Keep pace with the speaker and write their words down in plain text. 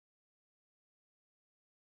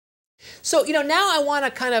So, now I want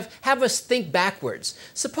to kind of have us think backwards.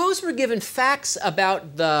 Suppose we're given facts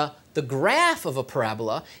about the graph of a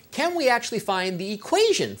parabola. Can we actually find the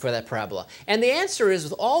equation for that parabola? And the answer is,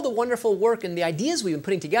 with all the wonderful work and the ideas we've been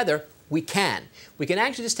putting together, we can. We can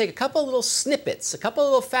actually just take a couple little snippets, a couple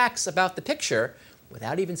little facts about the picture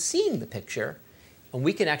without even seeing the picture, and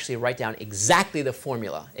we can actually write down exactly the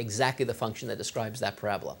formula, exactly the function that describes that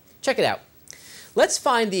parabola. Check it out. Let's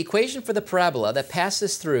find the equation for the parabola that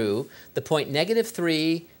passes through the point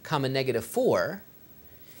 -3, -4,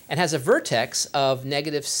 and has a vertex of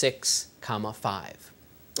 -6, 5.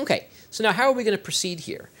 Okay, so now how are we going to proceed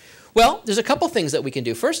here? Well, there's a couple things that we can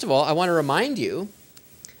do. First of all, I want to remind you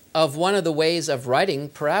of one of the ways of writing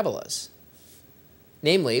parabolas.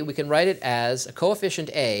 Namely, we can write it as a coefficient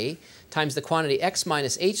a times the quantity x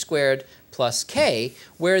minus h squared plus k,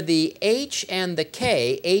 where the h and the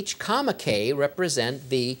k, h comma k, represent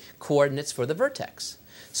the coordinates for the vertex.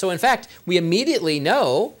 So in fact, we immediately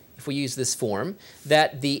know, if we use this form,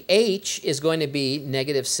 that the h is going to be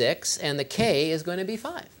 -6 and the k is going to be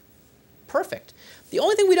 5. Perfect. The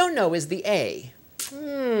only thing we don't know is the a.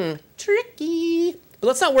 Tricky. But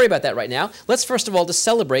let's not worry about that right now. Let's first of all just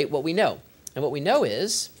celebrate what we know. And what we know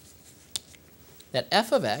is that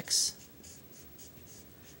f of x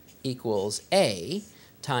equals a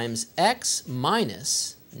times x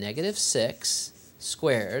minus -6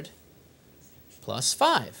 squared plus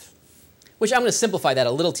 5. Which I'm going to simplify that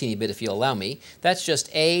a little teeny bit if you'll allow me. That's just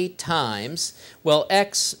a times, well,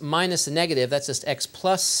 x minus the negative, that's just x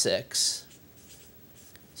plus 6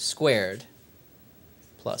 squared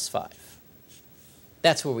plus 5.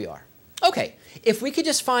 That's where we are. Okay, if we could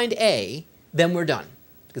just find a, then we're done,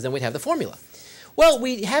 because then we'd have the formula. Well,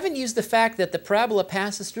 we haven't used the fact that the parabola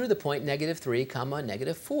passes through the point -3,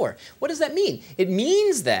 -4. What does that mean? It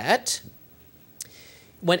means that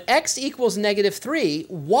when x equals -3,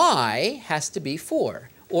 y has to be 4.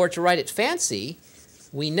 Or to write it fancy,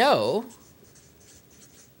 we know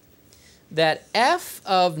that f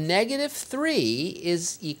of -3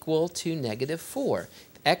 is equal to -4.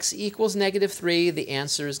 X equals -3, the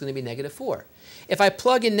answer is going to be -4. If I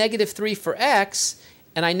plug in -3 for x,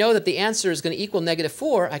 and I know that the answer is going to equal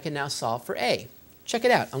 -4, I can now solve for a. Check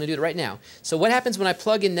it out. I'm going to do it right now. So what happens when I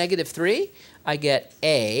plug in -3? I get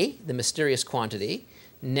a, the mysterious quantity,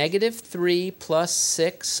 -3 plus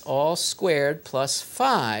 6 all squared plus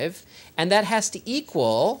 5, and that has to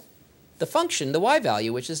equal the function, the y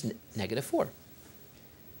value, which is -4.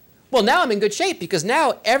 Well, now I'm in good shape, because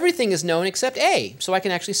now everything is known except a, so I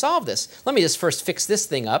can actually solve this. Let me just first fix this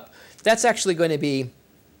thing up. That's actually going to be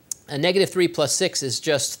a -3 plus 6 is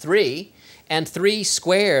just 3, and 3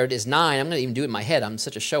 squared is 9. I'm going to even do it in my head. I'm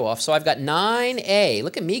such a show-off. So I've got 9a.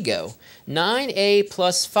 Look at me go. 9a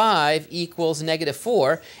plus 5 equals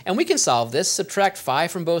 -4, and we can solve this. Subtract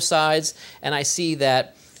 5 from both sides, and I see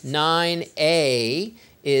that 9a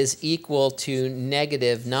is equal to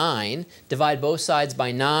 -9. Divide both sides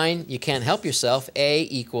by 9. You can't help yourself. A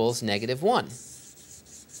equals -1.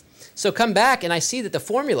 So come back, and I see that the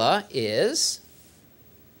formula is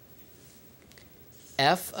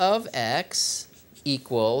f of x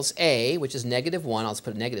equals a, which is -1, I'll just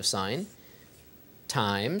put a negative sign,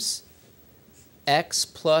 times x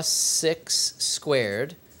plus 6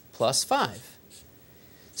 squared plus 5.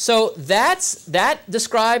 So that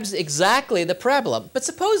describes exactly the parabola. But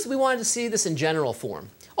suppose we wanted to see this in general form.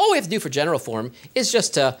 All we have to do for general form is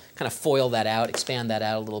just to kind of FOIL that out, expand that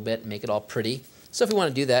out a little bit, and make it all pretty. So if we want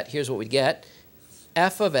to do that, here's what we get.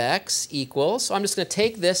 F of x equals, so I'm just going to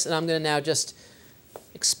take this and I'm going to now just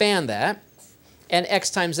expand that. And x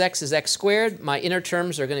times x is x squared. My inner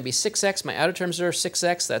terms are going to be 6x. My outer terms are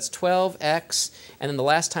 6x. That's 12x. And then the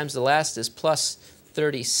last times the last is plus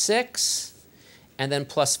 36. And then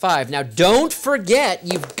plus 5. Now don't forget,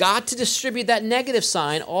 you've got to distribute that negative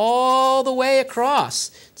sign all the way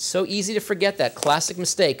across. It's so easy to forget that. Classic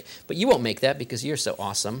mistake. But you won't make that because you're so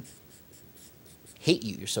awesome. Hate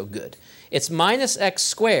you, you're so good. It's minus x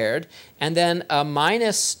squared, and then a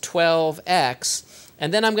minus 12x.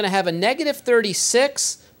 And then I'm going to have a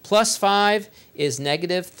 -36 plus 5 is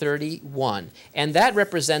 -31. And that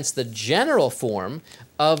represents the general form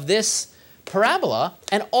of this parabola.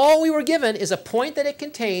 And all we were given is a point that it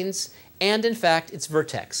contains and, in fact, its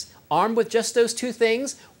vertex. Armed with just those two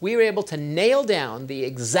things, we were able to nail down the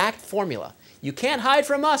exact formula. You can't hide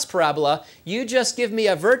from us, parabola. You just give me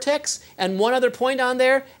a vertex and one other point on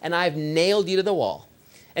there, and I've nailed you to the wall.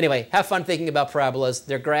 Anyway, have fun thinking about parabolas,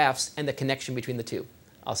 their graphs, and the connection between the two.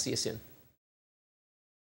 I'll see you soon.